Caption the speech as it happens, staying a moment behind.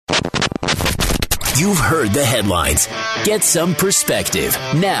You've heard the headlines. Get some perspective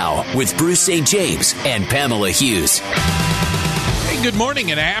now with Bruce St. James and Pamela Hughes. Hey, good morning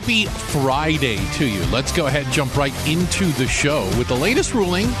and happy Friday to you. Let's go ahead and jump right into the show with the latest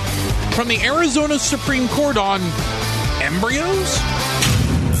ruling from the Arizona Supreme Court on embryos.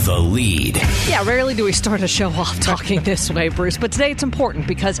 The lead. Yeah, rarely do we start a show off talking this way, Bruce, but today it's important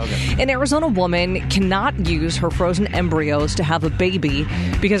because an Arizona woman cannot use her frozen embryos to have a baby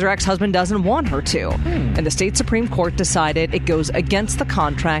because her ex-husband doesn't want her to. And the state Supreme Court decided it goes against the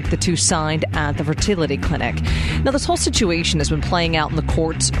contract the two signed at the fertility clinic. Now, this whole situation has been playing out in the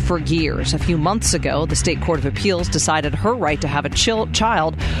courts for years. A few months ago, the State Court of Appeals decided her right to have a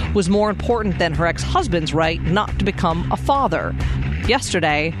child was more important than her ex-husband's right not to become a father.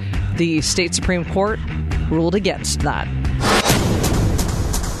 Yesterday, the state Supreme Court ruled against that.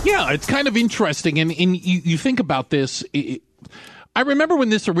 Yeah, it's kind of interesting. And you think about this. I remember when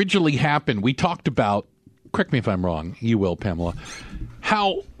this originally happened, we talked about, correct me if I'm wrong, you will, Pamela,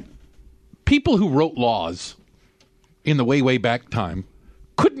 how people who wrote laws in the way back time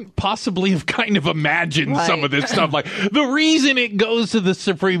couldn't possibly have kind of imagined some of this stuff. Like, the reason it goes to the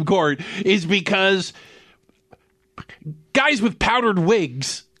Supreme Court is because guys with powdered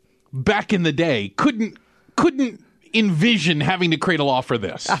wigs back in the day couldn't envision having to create a law for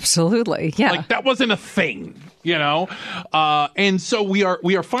this. Absolutely, yeah. Like, that wasn't a thing, you know? And so we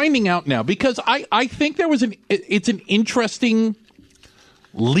are finding out now, because I think it's an interesting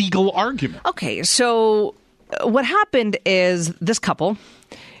legal argument. Okay, so what happened is this couple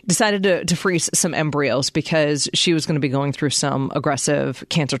decided to freeze some embryos because she was going to be going through some aggressive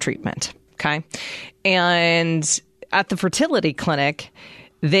cancer treatment, okay? And at the fertility clinic,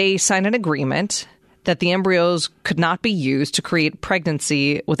 they signed an agreement that the embryos could not be used to create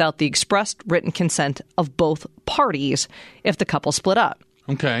pregnancy without the expressed written consent of both parties if the couple split up.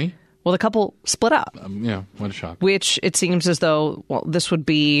 Okay. Well, the couple split up. Yeah, what a shock. Which it seems as though, well, this would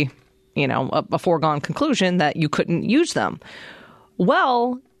be, a foregone conclusion that you couldn't use them.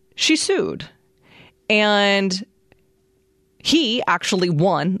 Well, she sued. And he actually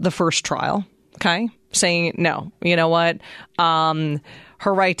won the first trial, okay? Saying, no, you know what?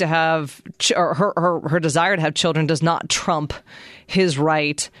 Her right to have, or her desire to have children does not trump his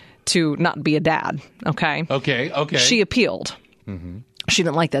right to not be a dad. Okay. Okay. She appealed. Mm-hmm. She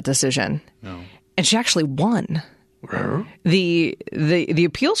didn't like that decision. No. And she actually won. The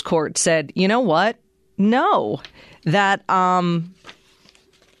appeals court said, you know what? No, that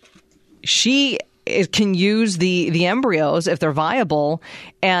she can use the embryos if they're viable,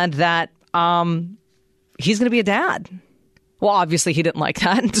 and that he's going to be a dad. Well, obviously, he didn't like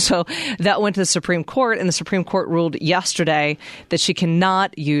that. So that went to the Supreme Court, and the Supreme Court ruled yesterday that she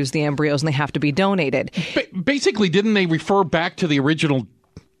cannot use the embryos and they have to be donated. Basically, didn't they refer back to the original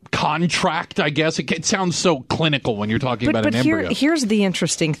contract, I guess? It sounds so clinical when you're talking about an embryo. But here's the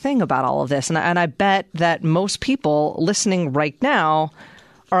interesting thing about all of this, and I bet that most people listening right now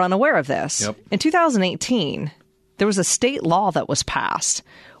are unaware of this. Yep. In 2018, there was a state law that was passed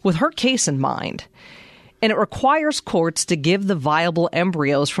with her case in mind. And it requires courts to give the viable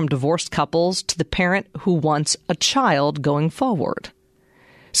embryos from divorced couples to the parent who wants a child going forward.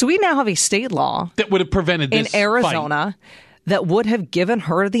 So we now have a state law that would have prevented this in Arizona that would have given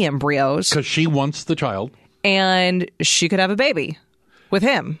her the embryos. Because she wants the child. And she could have a baby with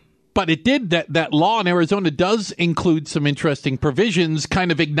him. But it did, that law in Arizona does include some interesting provisions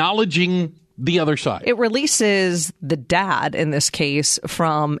kind of acknowledging the other side. It releases the dad, in this case,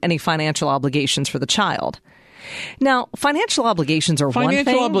 from any financial obligations for the child. Now, financial obligations are one thing.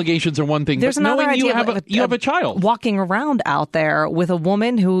 Financial obligations are one thing. There's but another idea you have a child. Walking around out there with a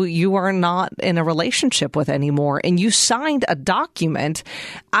woman who you are not in a relationship with anymore, and you signed a document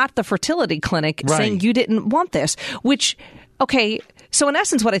at the fertility clinic saying you didn't want this, which, okay, so in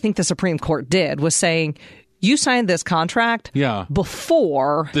essence what I think the Supreme Court did was saying, you signed this contract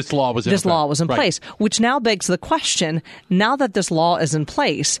before this law was in place, which now begs the question, now that this law is in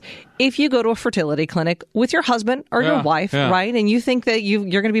place, if you go to a fertility clinic with your husband or your wife, right, and you think that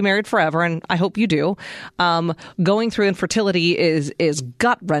you're going to be married forever, and I hope you do, going through infertility is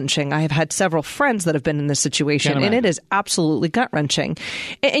gut-wrenching. I have had several friends that have been in this situation, and it is absolutely gut-wrenching.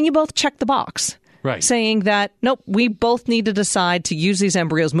 And you both check the box. Right. Saying that, nope, we both need to decide to use these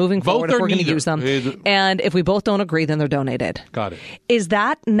embryos moving forward if we're going to use them. And if we both don't agree, then they're donated. Got it. Is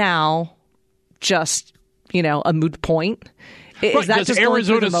that now just, a moot point? Is that does just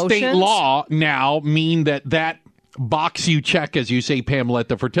Arizona state law now mean that box you check, as you say, Pamela, at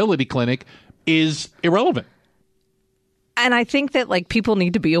the fertility clinic is irrelevant? And I think that, people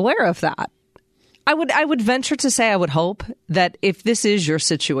need to be aware of that. I would venture to say, I would hope that if this is your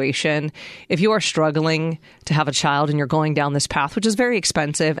situation, if you are struggling to have a child and you're going down this path, which is very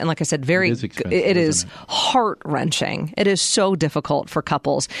expensive, and like I said, it is heart-wrenching. It is so difficult for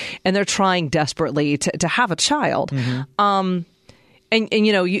couples, and they're trying desperately to have a child. And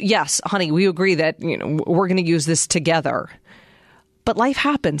yes, honey, we agree that we're going to use this together. But life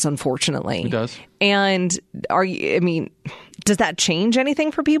happens, unfortunately. It does. And does that change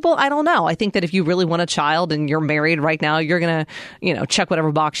anything for people? I don't know. I think that if you really want a child and you're married right now, you're going to, check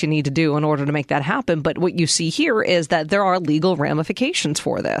whatever box you need to do in order to make that happen. But what you see here is that there are legal ramifications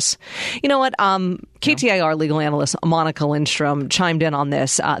for this. You know what? KTIR legal analyst Monica Lindstrom chimed in on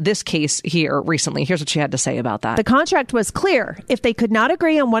this case here recently. Here's what she had to say about that. The contract was clear. If they could not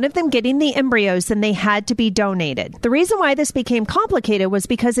agree on one of them getting the embryos, then they had to be donated. The reason why this became complicated was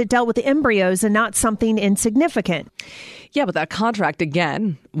because it dealt with the embryos and not something insignificant. Yeah, but that contract,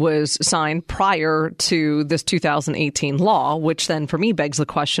 again, was signed prior to this 2018 law, which then, for me, begs the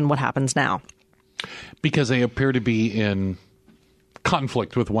question, what happens now? Because they appear to be in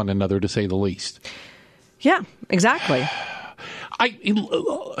conflict with one another, to say the least. Yeah, exactly. I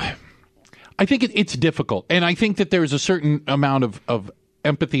think it's difficult. And I think that there's a certain amount of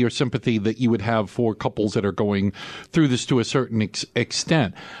empathy or sympathy that you would have for couples that are going through this to a certain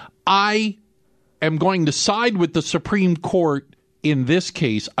extent. I am going to side with the Supreme Court in this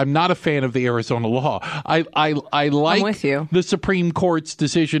case. I'm not a fan of the Arizona law. I like I'm with you. The Supreme Court's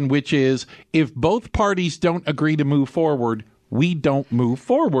decision, which is if both parties don't agree to move forward, we don't move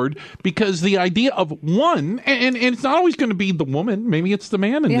forward, because the idea of one, and it's not always going to be the woman, maybe it's the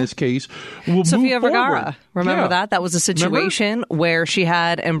man in this case, will Sophia move Vergara. forward. Remember that? That was a situation where she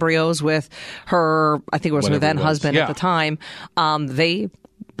had embryos with her, I think it was her then husband at the time. They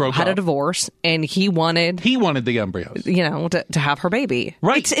had a divorce, and he wanted the embryos, to have her baby.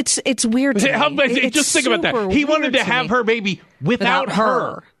 Right? It's weird. Just think about that. He wanted to have her baby without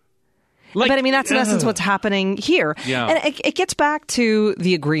her. But that's in essence what's happening here. Yeah. And it gets back to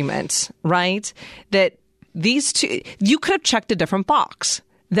the agreement, right? That these two, you could have checked a different box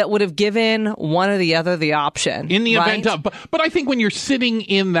that would have given one or the other the option. In the event of, but I think when you're sitting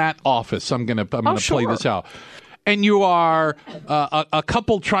in that office, I'm going to play this out, and you are a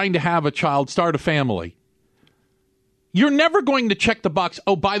couple trying to have a child, start a family, you're never going to check the box,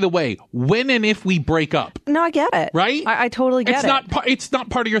 oh, by the way, when and if we break up. No, I get it. Right? I totally get it. It's not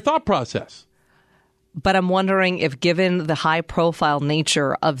part of your thought process. But I'm wondering if, given the high-profile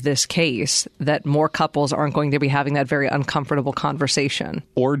nature of this case, that more couples aren't going to be having that very uncomfortable conversation.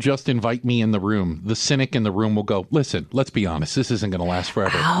 Or just invite me in the room. The cynic in the room will go, listen, let's be honest, this isn't going to last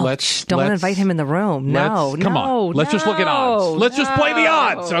forever. Ouch, don't invite him in the room. Come on. Let's just look at odds. Let's just play the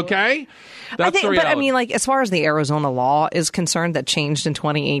odds, okay? That's the reality. But as far as the Arizona law is concerned that changed in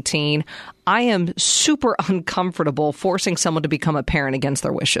 2018, I am super uncomfortable forcing someone to become a parent against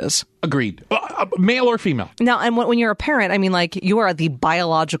their wishes. Agreed. Male or female. Now, and when you're a parent, you are the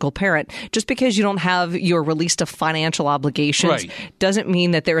biological parent. Just because you don't have your release of financial obligations doesn't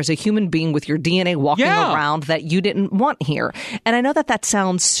mean that there is a human being with your DNA walking around that you didn't want here. And I know that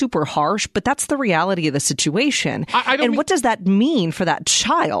sounds super harsh, but that's the reality of the situation. What does that mean for that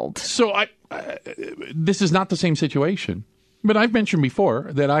child? So this is not the same situation. But I've mentioned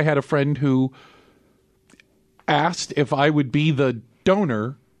before that I had a friend who asked if I would be the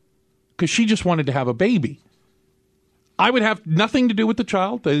donor because she just wanted to have a baby. I would have nothing to do with the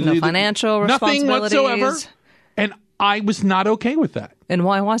child. No financial responsibilities. Nothing whatsoever. And I was not okay with that. And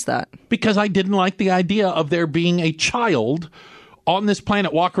why was that? Because I didn't like the idea of there being a child on this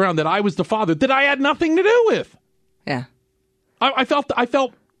planet walk around that I was the father that I had nothing to do with. Yeah. I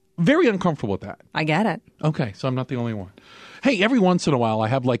felt very uncomfortable with that. I get it. Okay, so I'm not the only one. Hey, every once in a while, I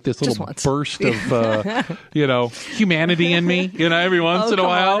have like this little burst of, humanity in me. Every once in a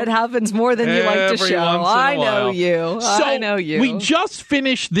while. It happens more than you like to show. I know you. I know you. We just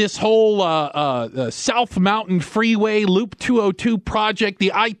finished this whole South Mountain Freeway Loop 202 project.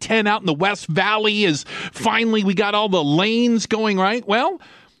 The I-10 out in the West Valley is finally, we got all the lanes going right. Well,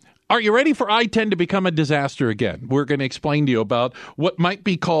 are you ready for I-10 to become a disaster again? We're going to explain to you about what might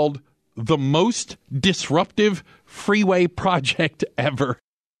be called the most disruptive freeway project ever.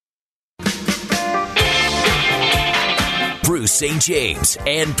 Bruce St. James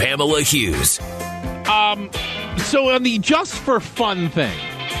and Pamela Hughes. So on the just for fun thing,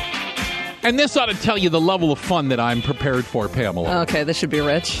 and this ought to tell you the level of fun that I'm prepared for, Pamela. Okay, this should be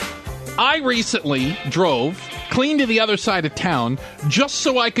rich. I recently drove clean to the other side of town just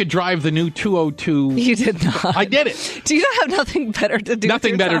so I could drive the new 202. You did not. I did it. Do you not have nothing better to do?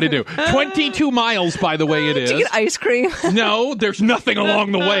 Nothing better to do. 22 miles, by the way, it is. Did you get ice cream? No, there's nothing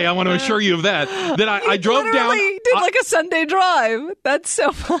along the way. I want to assure you of that. That I drove down. Did like a Sunday drive. That's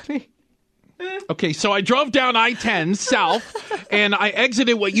so funny. Okay, so I drove down I-10 south, and I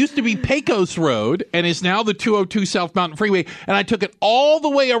exited what used to be Pecos Road and is now the 202 South Mountain Freeway, and I took it all the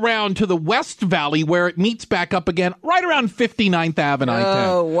way around to the West Valley where it meets back up again right around 59th Ave and I-10.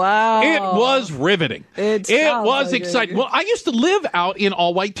 Oh, wow. It was riveting. It was exciting. Well, I used to live out in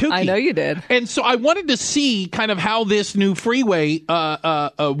All-White Tukey. I know you did. And so I wanted to see kind of how this new freeway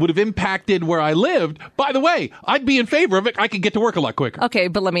would have impacted where I lived. By the way, I'd be in favor of it. I could get to work a lot quicker. Okay,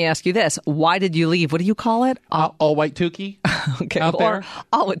 but let me ask you this. Why did you leave? What do you call it? All-White Tukey. Okay, out there.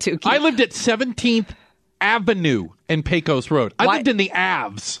 All-White Tukey. I lived at 17th Avenue and Pecos Road. I lived in the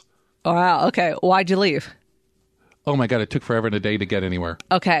Avs. Oh, wow. Okay. Why'd you leave? Oh my God! It took forever and a day to get anywhere.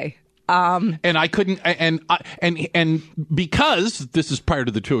 Okay. And I couldn't. And because this is prior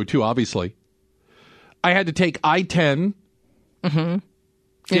to the 202, obviously, I had to take I-10. Mm-hmm.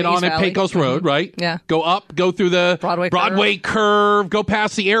 Get on at Pecos Road, right? Yeah. Go up, go through the Broadway curve, go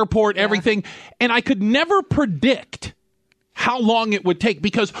past the airport, everything. And I could never predict how long it would take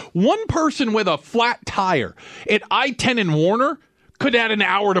because one person with a flat tire at I-10 in Warner could add an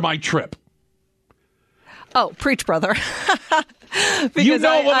hour to my trip. Oh, preach, brother. You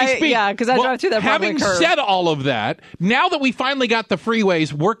know what we speak. Yeah, because I drive through that Broadway having curve. said all of that, now that we finally got the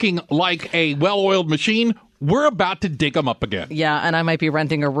freeways working like a well-oiled machine, we're about to dig them up again. Yeah, and I might be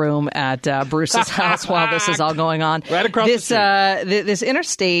renting a room at Bruce's house while this is all going on. Right across the street. This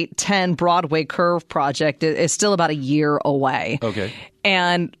Interstate 10 Broadway curve project is still about a year away. Okay.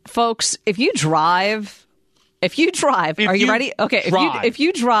 And folks, if you drive, are you ready? Okay, if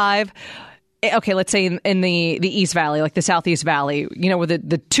you drive. Okay, let's say in the East Valley, like the Southeast Valley, you know, where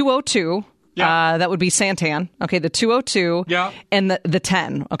the 202, that would be Santan. Okay, the 202 and the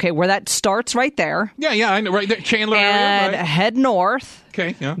 10. Okay, where that starts right there. Yeah, I know, right there, Chandler and area. Right. Head north.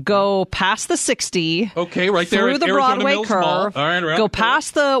 Okay, yeah. Go past the 60. Okay, right there. Through the Arizona Broadway Mills curve. Mall. All right, go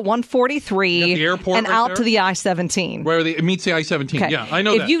past the 143. The airport and right out there. to the I-17. Where it meets the I-17. Okay. Yeah, I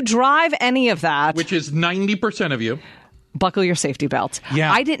know that. If you drive any of that, which is 90% of you. Buckle your safety belts.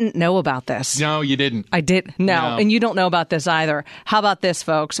 Yeah. I didn't know about this. No, you didn't. I did. No. And you don't know about this either. How about this,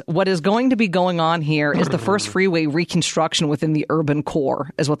 folks? What is going to be going on here is the first freeway reconstruction within the urban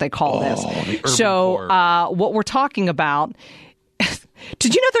core, is what they call this. The urban core. What we're talking about,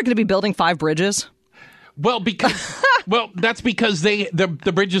 did you know they're going to be building 5 bridges? Well, that's because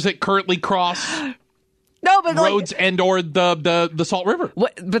the bridges that currently cross roads and or the Salt River.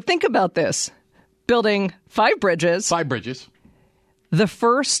 But think about this. Building 5 bridges. 5 bridges. The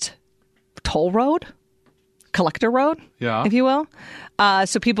first toll road, collector road, if you will,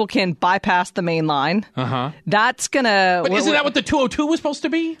 so people can bypass the main line. That's gonna. But isn't that what the 202 was supposed to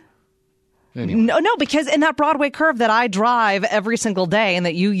be? Anyway. No, because in that Broadway curve that I drive every single day and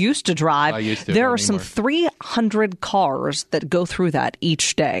that you used to drive, there are some 300 cars that go through that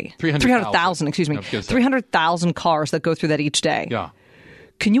each day. 300,000, excuse me. 300,000 cars that go through that each day. Yeah.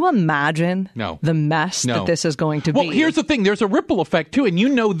 Can you imagine the mess that this is going to be? Well, here's the thing. There's a ripple effect, too. And you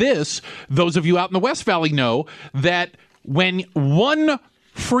know this, those of you out in the West Valley know, that when one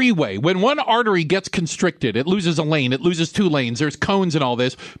artery gets constricted, it loses a lane, it loses 2 lanes, there's cones and all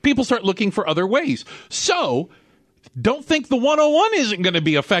this, people start looking for other ways. So don't think the 101 isn't going to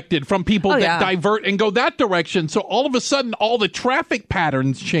be affected from people that divert and go that direction. So all of a sudden, all the traffic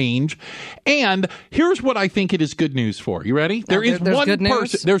patterns change. And here's what I think it is good news for. You ready? There's one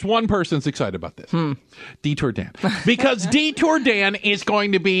person. There's one person that's excited about this. Detour Dan. Because Detour Dan is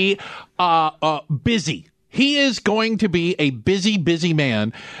going to be busy. He is going to be a busy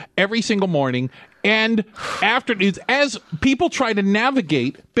man every single morning and afternoons as people try to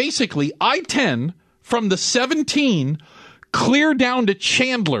navigate basically I-10 from the 17 clear down to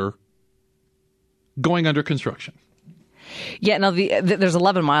Chandler going under construction. Yeah, now there's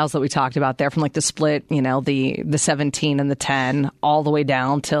 11 miles that we talked about there from like the split, you know, the 17 and the 10 all the way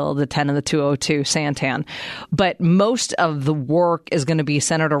down till the 10 and the 202 Santan. But most of the work is going to be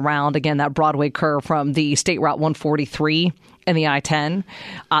centered around, again, that Broadway curve from the State Route 143 and the I-10.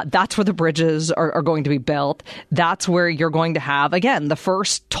 That's where the bridges are going to be built. That's where you're going to have, again, the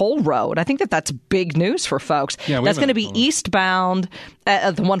first toll road. I think that's big news for folks. Yeah, that's going to be eastbound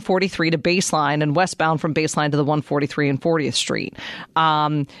at the 143 to Baseline and westbound from Baseline to the 143 and 40th Street.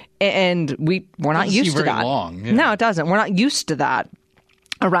 And we're not used to that. Long, yeah. No, it doesn't. We're not used to that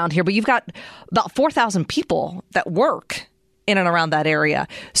around here. But you've got about 4,000 people that work in and around that area.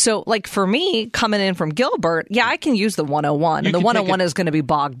 So, like, for me, coming in from Gilbert, yeah, I can use the 101. And the 101 is going to be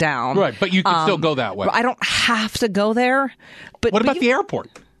bogged down. Right, but you can still go that way. I don't have to go there. But what about the airport?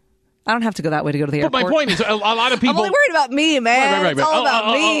 I don't have to go that way to go to the airport. But my point is, a lot of people... I'm only worried about me, man. Right. It's all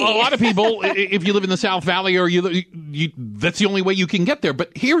about me. A lot of people, if you live in the South Valley, or you that's the only way you can get there. But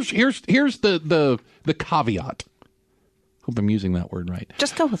here's the caveat. Hope I'm using that word right.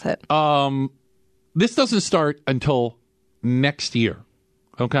 Just go with it. This doesn't start until next year.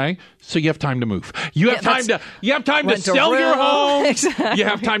 Okay, so you have time to move. You have time to sell your home. Exactly. You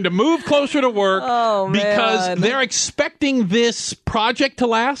have time to move closer to work. Because they're expecting this project to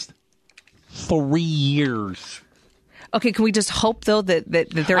last 3 years. Okay, can we just hope, though, that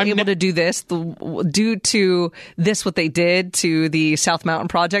they're able to do this due to this, what they did to the South Mountain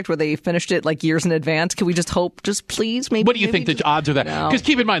Project, where they finished it like years in advance? Can we just hope, just please, maybe? What do you think the odds are that? No. Because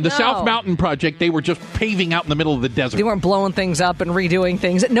keep in mind, the South Mountain Project, they were just paving out in the middle of the desert. They weren't blowing things up and redoing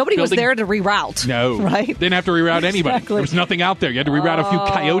things. Nobody was there to reroute. No. Right? They didn't have to reroute anybody. Exactly. There was nothing out there. You had to reroute a few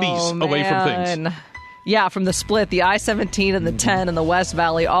coyotes away from things. Yeah, from the split, the I-17 and the 10 in the West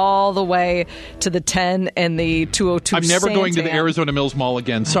Valley, all the way to the 10 and the 202. I'm never going to the Arizona Mills Mall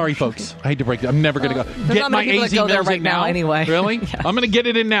again. Sorry, folks. I hate to break it. I'm never going to go. Get my AZ Mills there right now anyway. Really? Yeah. I'm going to get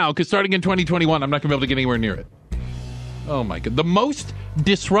it in now, because starting in 2021, I'm not going to be able to get anywhere near it. Oh, my God. The most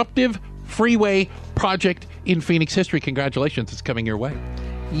disruptive freeway project in Phoenix history. Congratulations. It's coming your way.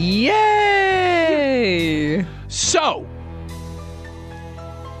 Yay! So...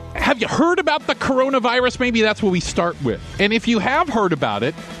 have you heard about the coronavirus? Maybe that's what we start with. And if you have heard about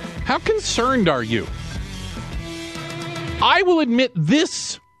it, how concerned are you? I will admit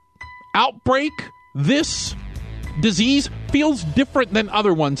this outbreak, this disease, feels different than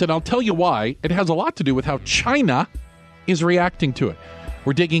other ones, and I'll tell you why. It has a lot to do with how China is reacting to it.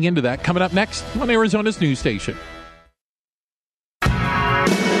 We're digging into that coming up next on Arizona's news station.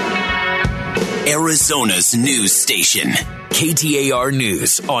 Arizona's news station. KTAR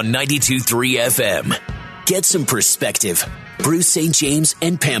News on 92.3 FM. Get some perspective. Bruce St. James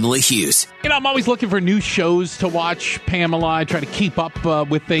and Pamela Hughes. You know, I'm always looking for new shows to watch, Pamela. I try to keep up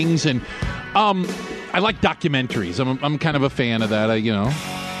with things, and I like documentaries. I'm kind of a fan of that,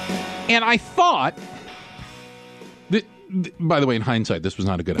 And I thought... by the way, in hindsight, this was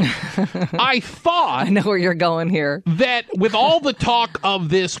not a good idea. I thought... I know where you're going here. That with all the talk of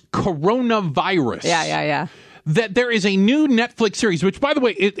this coronavirus... Yeah. That there is a new Netflix series, which, by the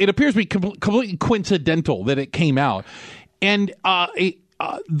way, it appears to be completely coincidental that it came out. And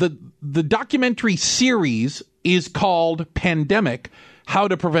the documentary series is called Pandemic, How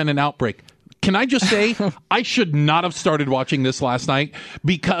to Prevent an Outbreak. Can I just say, I should not have started watching this last night,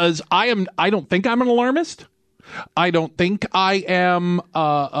 because I don't think I'm an alarmist. I don't think I am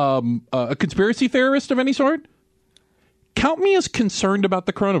a conspiracy theorist of any sort. Count me as concerned about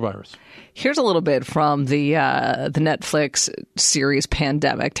the coronavirus. Here's a little bit from the Netflix series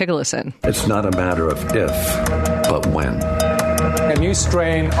Pandemic. Take a listen. It's not a matter of if, but when. A new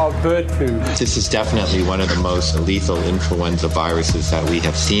strain of bird flu. This is definitely one of the most lethal influenza viruses that we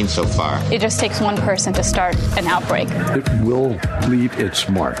have seen so far. It just takes one person to start an outbreak. It will leave its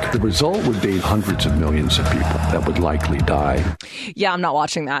mark. The result would be hundreds of millions of people that would likely die. Yeah, I'm not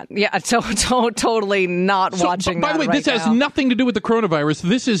watching that. Yeah, totally not watching that. By the way, this has nothing to do with the coronavirus.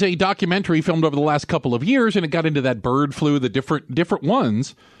 This is a documentary filmed over the last couple of years, and it got into that bird flu, the different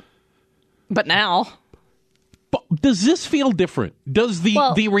ones. But now... But does this feel different? Does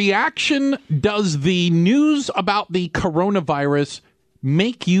the reaction, does the news about the coronavirus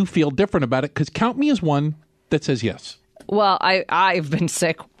make you feel different about it? Because count me as one that says yes. Well, I've been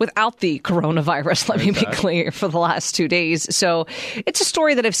sick without the coronavirus, let me be clear, for the last 2 days. So it's a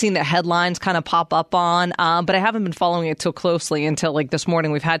story that I've seen the headlines kind of pop up on, but I haven't been following it so closely until like this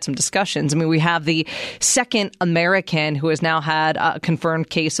morning. We've had some discussions. I mean, we have the second American who has now had a confirmed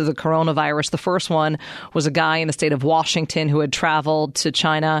case of the coronavirus. The first one was a guy in the state of Washington who had traveled to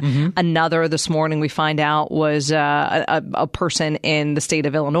China. Mm-hmm. Another this morning we find out was a person in the state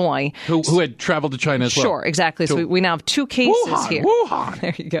of Illinois. Who had traveled to China as well. Sure, exactly. So we now have two cases here. Wuhan.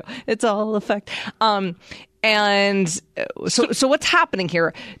 There you go. It's all effect. And so what's happening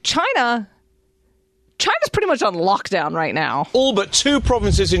here? China's pretty much on lockdown right now. All but 2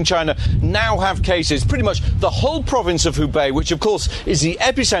 provinces in China now have cases. Pretty much the whole province of Hubei, which of course is the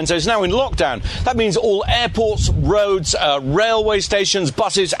epicenter, is now in lockdown. That means all airports, roads, railway stations,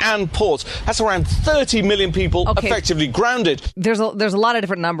 buses and ports. That's around 30 million people effectively grounded. There's a lot of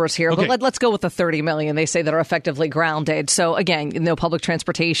different numbers here, but let's go with the 30 million they say that are effectively grounded. So again, no public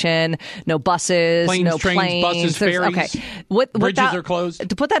transportation, no buses, trains, planes, buses, ferries. What bridges are closed.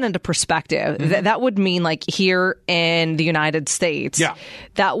 To put that into perspective, that would mean mean like here in the United States. Yeah.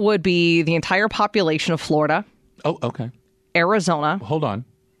 That would be the entire population of Florida. Oh, okay. Arizona. Hold on.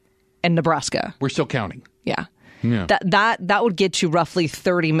 And Nebraska. We're still counting. Yeah. Yeah. That would get you roughly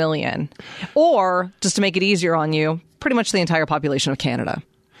 30 million. Or, just to make it easier on you, pretty much the entire population of Canada.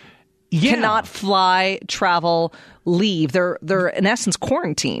 Yeah. Cannot fly, travel, leave. They're in essence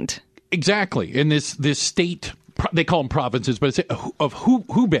quarantined. Exactly. In this state, they call them provinces, but it's of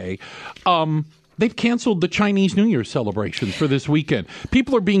Hubei, they've canceled the Chinese New Year celebrations for this weekend.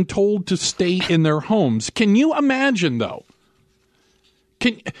 People are being told to stay in their homes. Can you imagine, though?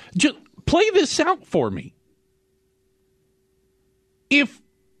 Just play this out for me. If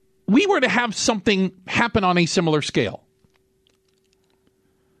we were to have something happen on a similar scale,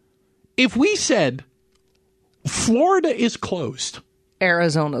 if we said Florida is closed,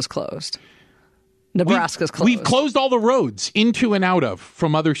 Arizona's closed, Nebraska's closed. We've closed all the roads into and out of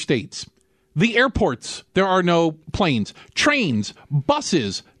from other states. The airports, there are no planes, trains,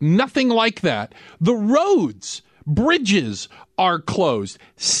 buses, nothing like that. The roads, bridges are closed.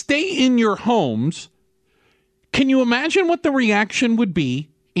 Stay in your homes. Can you imagine what the reaction would be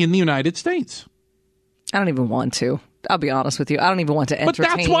in the United States? I don't even want to. I'll be honest with you. I don't even want to entertain.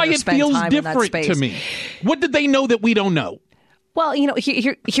 But that's why it feels different to me. What did they know that we don't know? Well,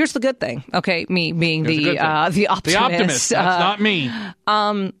 here's the good thing. Okay, me being the optimist. The optimist. That's not me.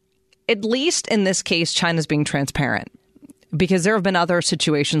 At least in this case, China's being transparent. Because there have been other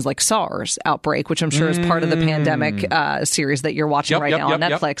situations like SARS outbreak, which I'm sure is part of the pandemic series that you're watching now on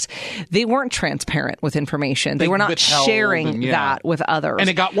Netflix. They weren't transparent with information. They were not sharing that with others. And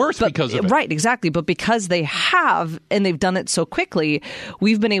it got worse because of it. Right, exactly. But because they have, and they've done it so quickly,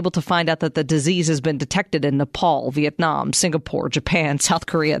 we've been able to find out that the disease has been detected in Nepal, Vietnam, Singapore, Japan, South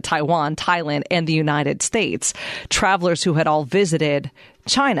Korea, Taiwan, Thailand, and the United States. Travelers who had all visited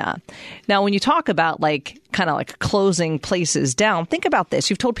China. Now, when you talk about kind of closing places down, think about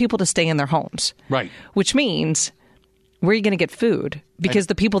this. You've told people to stay in their homes. Right. Which means, where are you going to get food? Because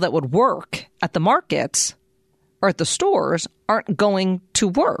the people that would work at the markets or at the stores aren't going to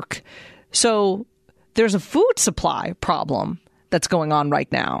work. So there's a food supply problem that's going on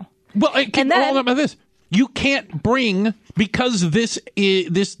right now. Well, hold on about this. You can't bring, because this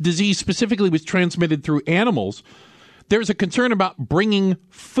disease specifically was transmitted through animals, there's a concern about bringing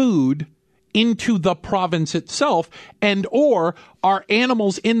food into the province itself, and or are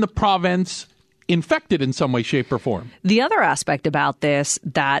animals in the province infected in some way, shape, or form? The other aspect about this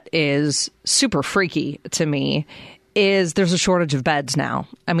that is super freaky to me is there's a shortage of beds now.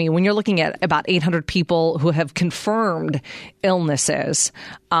 I mean, when you're looking at about 800 people who have confirmed illnesses,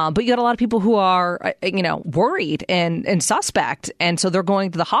 but you got a lot of people who are, worried and suspect. And so they're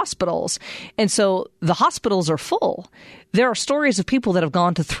going to the hospitals. And so the hospitals are full. There are stories of people that have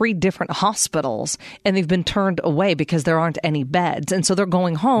gone to 3 different hospitals and they've been turned away because there aren't any beds. And so they're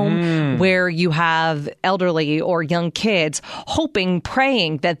going home where you have elderly or young kids hoping,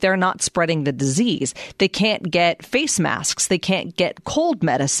 praying that they're not spreading the disease. They can't get face masks. They can't get cold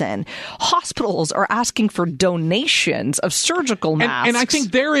medicine. Hospitals are asking for donations of surgical masks. And I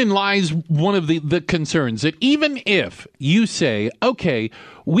think therein lies one of the concerns, that even if you say, okay,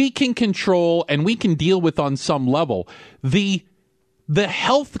 we can control and we can deal with on some level, the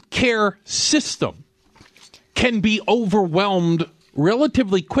healthcare system can be overwhelmed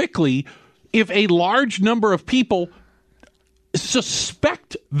relatively quickly if a large number of people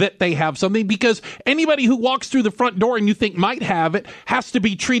suspect that they have something, because anybody who walks through the front door and you think might have it has to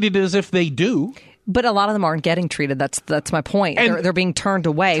be treated as if they do. But a lot of them aren't getting treated. That's my point. They're being turned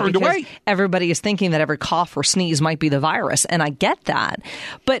away because everybody is thinking that every cough or sneeze might be the virus, and I get that.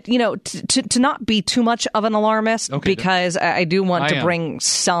 But to not be too much of an alarmist, because I do want to bring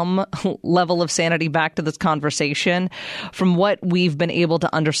some level of sanity back to this conversation. From what we've been able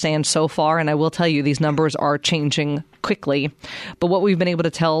to understand so far, and I will tell you these numbers are changing quickly, but what we've been able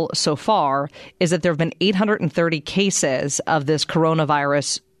to tell so far is that there have been 830 cases of this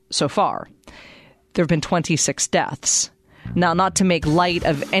coronavirus so far. There have been 26 deaths. Now, not to make light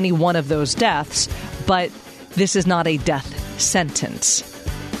of any one of those deaths, but this is not a death sentence.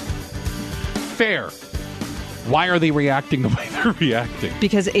 Fair. Why are they reacting the way they're reacting?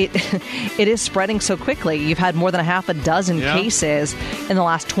 Because it is spreading so quickly. You've had more than a half a dozen cases in the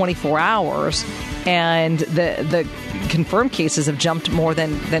last 24 hours, and the confirmed cases have jumped more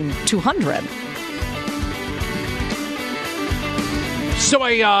than 200. So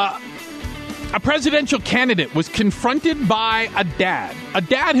a presidential candidate was confronted by a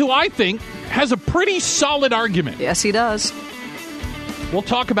dad who I think has a pretty solid argument. Yes, he does. We'll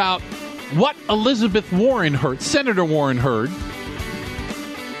talk about what Elizabeth Warren heard, Senator Warren heard,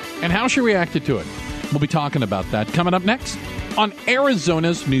 and how she reacted to it. We'll be talking about that coming up next on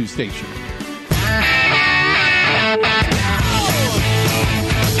Arizona's news station.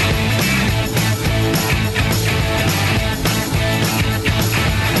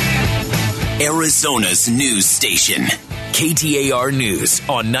 Arizona's news station. KTAR News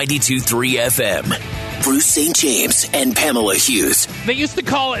on 92.3 FM. Bruce St. James and Pamela Hughes. They used to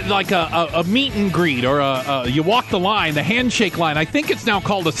call it like a meet and greet or you walk the line, the handshake line. I think it's now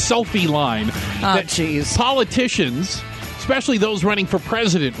called a selfie line. Oh, jeez. Politicians, especially those running for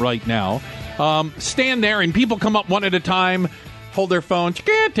president right now, stand there and people come up one at a time, hold their phone,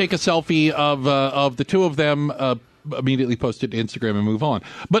 take a selfie of the two of them, immediately post it to Instagram and move on.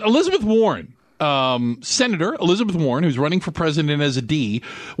 But Elizabeth Warren, Senator Elizabeth Warren, who's running for president as a D,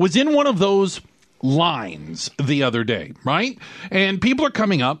 was in one of those lines the other day, right? And people are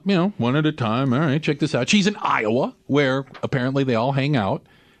coming up, one at a time. All right, check this out. She's in Iowa, where apparently they all hang out.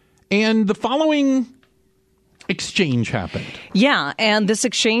 And the following exchange happened. Yeah, and this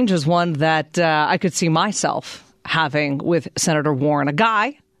exchange is one that I could see myself having with Senator Warren. A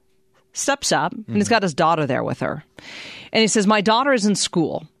guy steps up, and he's got his daughter there with her. And he says, my daughter is in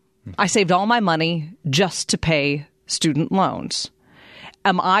school. I saved all my money just to pay student loans.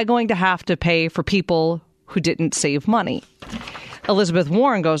 Am I going to have to pay for people who didn't save money? Elizabeth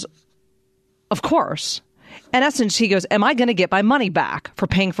Warren goes, of course. In essence, he goes, am I going to get my money back for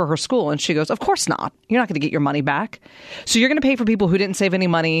paying for her school? And she goes, of course not. You're not going to get your money back. So you're going to pay for people who didn't save any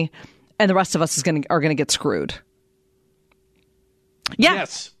money, and the rest of us are going to get screwed. Yeah.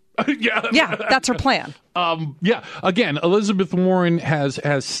 Yes. Yeah, that's her plan. Again, Elizabeth Warren has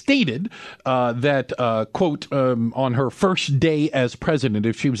stated that, quote, on her first day as president,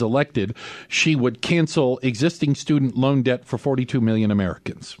 if she was elected, she would cancel existing student loan debt for 42 million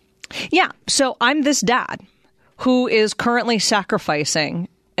Americans. Yeah. So I'm this dad who is currently sacrificing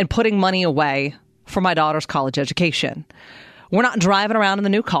and putting money away for my daughter's college education. We're not driving around in the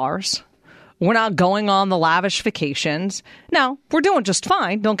new cars. We're not going on the lavish vacations. Now, we're doing just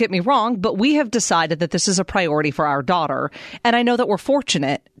fine, don't get me wrong, but we have decided that this is a priority for our daughter, and I know that we're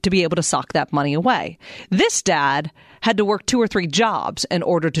fortunate to be able to sock that money away. This dad had to work 2 or 3 jobs in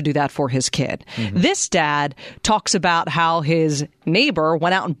order to do that for his kid. Mm-hmm. This dad talks about how his neighbor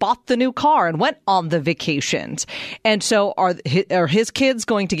went out and bought the new car and went on the vacations. And so are his kids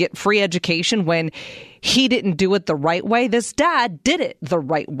going to get free education when he didn't do it the right way? This dad did it the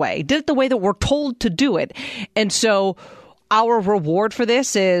right way, did it the way that we're told to do it. And so our reward for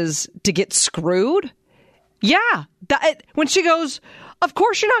this is to get screwed? Yeah. When she goes, of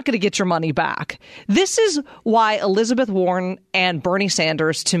course you're not going to get your money back. This is why Elizabeth Warren and Bernie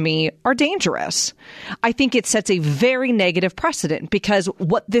Sanders, to me, are dangerous. I think it sets a very negative precedent because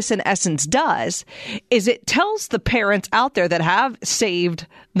what this in essence does is it tells the parents out there that have saved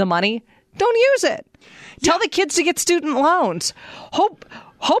the money, don't use it. Tell the kids to get student loans. Hope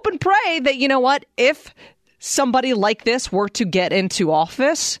and pray that, you know what, if somebody like this were to get into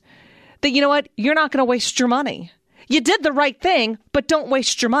office, that, you know what, you're not going to waste your money. You did the right thing, but don't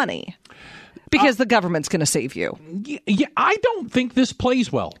waste your money because the government's going to save you. Yeah, I don't think this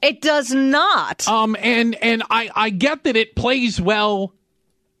plays well. It does not. And I get that it plays well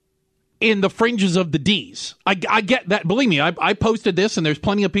in the fringes of the D's. I get that. Believe me, I posted this, and there's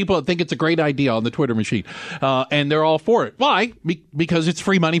plenty of people that think it's a great idea on the Twitter machine, and they're all for it. Why? Because it's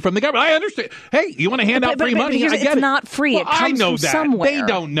free money from the government. I understand. Hey, you want to hand out free money? I get it's not free. Well, it comes I know from that. Somewhere. They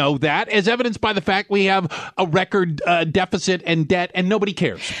don't know that, as evidenced by the fact we have a record deficit and debt, and nobody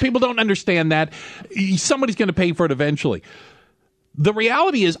cares. People don't understand that. Somebody's going to pay for it eventually. The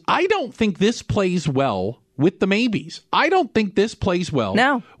reality is, I don't think this plays well with the maybes. I don't think this plays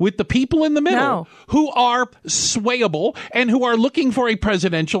well with the people in the middle who are swayable and who are looking for a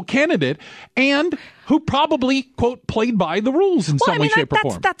presidential candidate and who probably, quote, played by the rules in some way, shape, or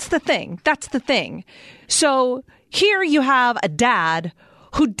form. That's the thing. That's the thing. So here you have a dad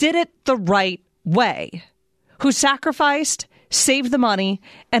who did it the right way, who sacrificed, saved the money,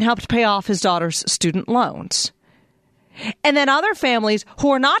 and helped pay off his daughter's student loans. And then other families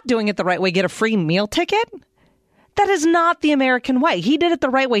who are not doing it the right way get a free meal ticket. That is not the American way. He did it the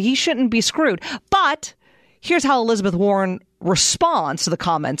right way. He shouldn't be screwed. But here's how Elizabeth Warren responds to the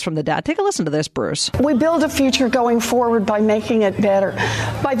comments from the dad. Take a listen to this, Bruce. We build a future going forward by making it better.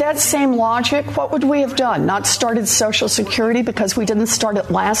 By that same logic, what would we have done? Not started Social Security because we didn't start it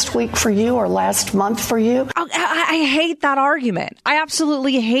last week for you or last month for you? I hate that argument. I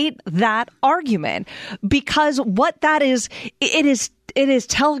absolutely hate that argument because what that is, it is it is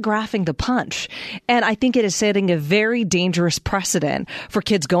telegraphing the punch. And I think it is setting a very dangerous precedent for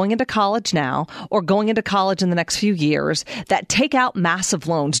kids going into college now or going into college in the next few years that take out massive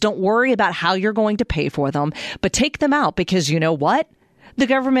loans. Don't worry about how you're going to pay for them, but take them out because you know what? The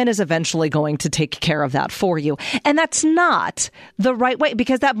government is eventually going to take care of that for you. And that's not the right way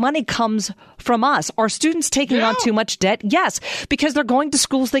because that money comes from us. Are students taking on too much debt? Yes, because they're going to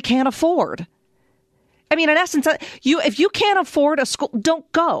schools they can't afford. I mean, in essence, if you can't afford a school,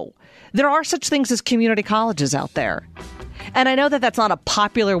 don't go. There are such things as community colleges out there. And I know that that's not a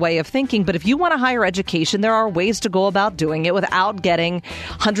popular way of thinking, but if you want a higher education, there are ways to go about doing it without getting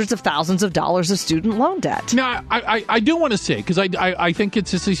hundreds of thousands of dollars of student loan debt. Now, I do want to say, because I think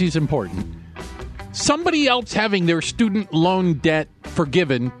this is important, somebody else having their student loan debt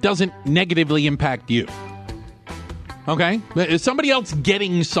forgiven doesn't negatively impact you. Okay? Somebody else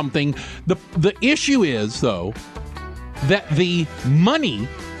getting something. The issue is, though, that the money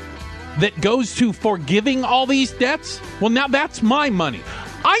that goes to forgiving all these debts, well, now that's my money.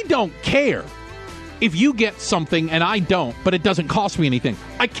 I don't care if you get something and I don't, but it doesn't cost me anything.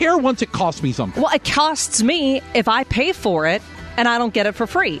 I care once it costs me something. Well, it costs me if I pay for it and I don't get it for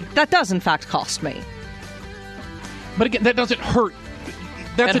free. That does, in fact, cost me. But again, that doesn't hurt.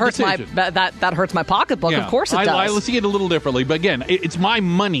 That's that hurts that hurts my pocketbook. Yeah, of course it does. I see it a little differently. But again, it's my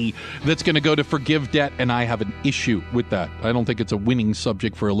money that's going to go to forgive debt, and I have an issue with that. I don't think it's a winning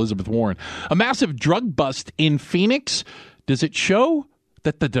subject for Elizabeth Warren. A massive drug bust in Phoenix. Does it show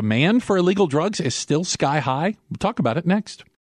that the demand for illegal drugs is still sky high? We'll talk about it next.